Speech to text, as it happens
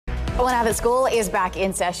Well, now that school is back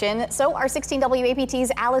in session, so are 16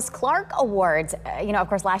 WAPT's Alyce Clarke Awards. Of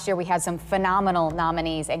course, last year we had some phenomenal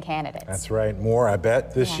nominees and candidates. That's right. More, I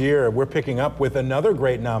bet. This year, we're picking up with another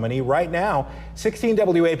great nominee. Right now, 16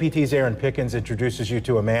 WAPT's Aaron Pickens introduces you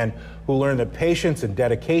to a man who learned that patience and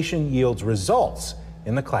dedication yields results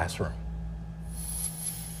in the classroom.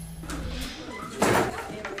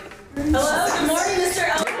 Hello, good morning, Mr.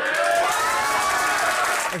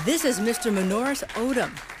 Odom. This is Mr. Mannorris Odom.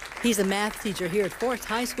 He's a math teacher here at Forest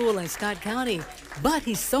High School in Scott County, but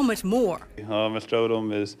he's so much more. Mr.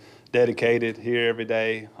 Odom is dedicated here every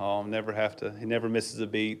day. He never misses a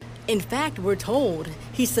beat. In fact, we're told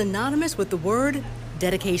he's synonymous with the word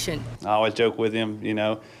dedication. I always joke with him,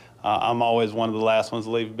 I'm always one of the last ones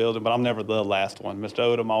to leave the building, but I'm never the last one.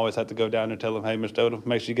 Mr. Odom, I always have to go down there and tell him, hey, Mr. Odom,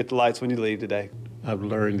 make sure you get the lights when you leave today. I've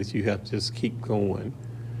learned that you have to just keep going.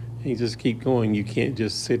 And you just keep going. You can't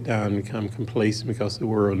just sit down and become complacent because the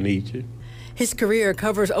world needs you. His career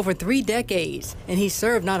covers over 3 decades, and he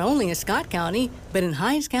served not only in Scott County, but in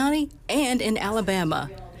Hinds County and in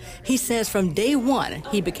Alabama. He says from day one,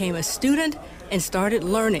 he became a student and started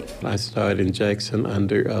learning. I started in Jackson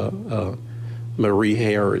under Marie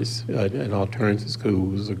Harris at alternative school, who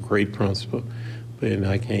was a great principal. But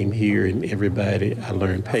I came here and I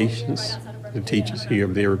learned patience. The teachers here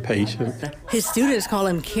are very patient. His students call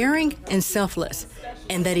him caring and selfless,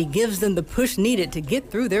 and that he gives them the push needed to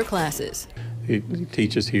get through their classes. The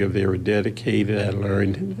teachers here are very dedicated. I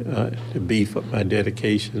learned to beef up my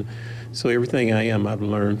dedication. So everything I am, I've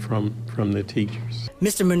learned from the teachers.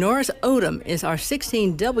 Mr. Mannorris Odom is our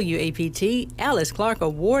 16 WAPT Alyce Clarke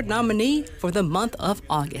Award nominee for the month of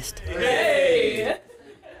August. Hey!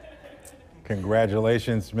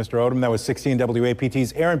 Congratulations, Mr. Odom. That was 16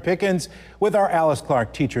 WAPT's Aaron Pickens with our Alyce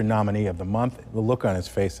Clarke Teacher Nominee of the Month. The look on his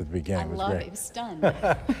face at the beginning was great. He was stunned.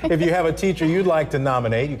 If you have a teacher you'd like to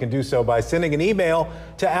nominate, you can do so by sending an email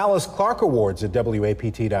to Alyce Clarke Awards at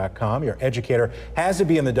WAPT.com. Your educator has to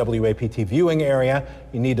be in the WAPT viewing area.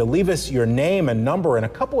 You need to leave us your name and number and a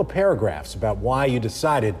couple of paragraphs about why you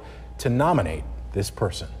decided to nominate this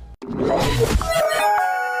person.